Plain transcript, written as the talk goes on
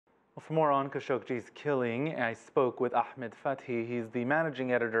For more on Khashoggi's killing, I spoke with Ahmed Fathi. He's the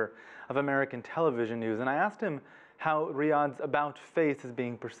managing editor of American Television News, and I asked him how Riyadh's about-face is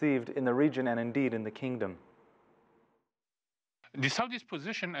being perceived in the region and indeed in the kingdom. The Saudis'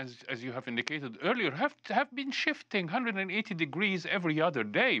 position, as you have indicated earlier, have been shifting 180 degrees every other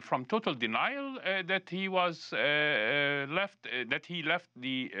day, from total denial that he was left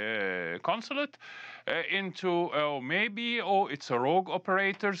the consulate into it's a rogue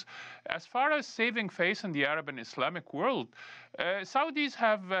operators. As far as saving face in the Arab and Islamic world, Saudis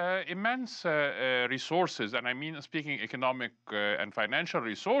have immense resources, and I mean speaking economic and financial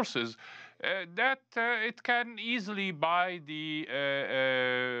resources, that it can easily buy the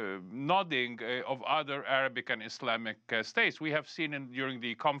nodding of other Arabic and Islamic states. We have seen during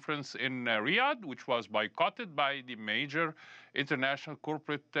the conference in Riyadh, which was boycotted by the major international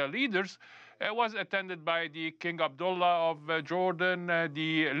corporate leaders, was attended by the King Abdullah of Jordan,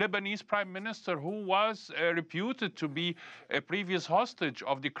 the Lebanese prime minister, who was reputed to be a previous hostage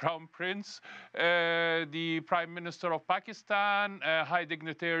of the crown prince, the prime minister of Pakistan, high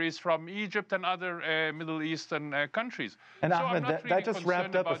dignitaries from Egypt and other Middle Eastern countries. And so Ahmed, that just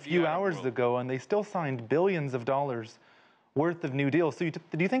wrapped up a few hours ago, and they still signed billions of dollars worth of new deals. So do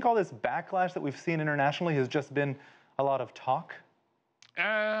you think all this backlash that we've seen internationally has just been a lot of talk?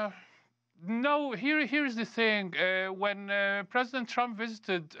 No, here's the thing. When President Trump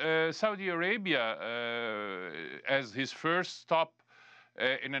visited Saudi Arabia as his first stop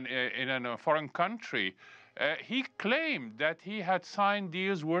in a foreign country, he claimed that he had signed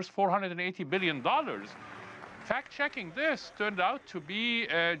deals worth $480 billion. Fact-checking this turned out to be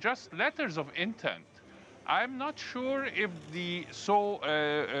just letters of intent. I'm not sure if the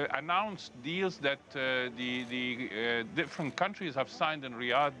announced deals that the different countries have signed in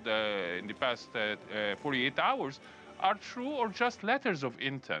Riyadh in the past 48 hours are true or just letters of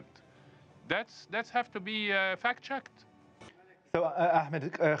intent. That's have to be fact-checked. So,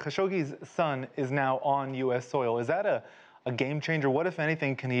 Ahmed, Khashoggi's son is now on U.S. soil. Is that a game changer? What, if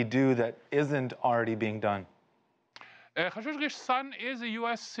anything, can he do that isn't already being done? Khashoggi's son is a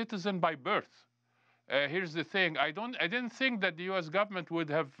U.S. citizen by birth. Here's the thing. I didn't think that the U.S. government would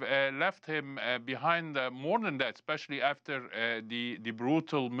have left him behind more than that, especially after the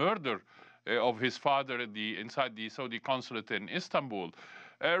brutal murder of his father inside the Saudi consulate in Istanbul.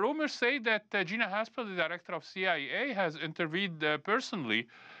 Rumors say that Gina Haspel, the director of CIA, has intervened personally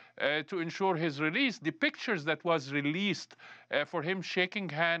to ensure his release. The pictures that was released for him shaking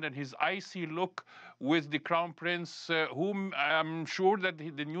hand and his icy look with the crown prince, whom I'm sure that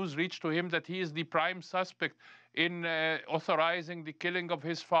the news reached to him that he is the prime suspect in authorizing the killing of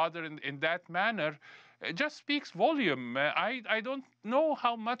his father in that manner, just speaks volume. I don't know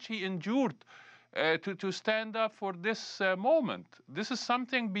how much he endured to stand up for this moment. This is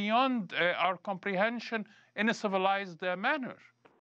something beyond our comprehension in a civilized manner.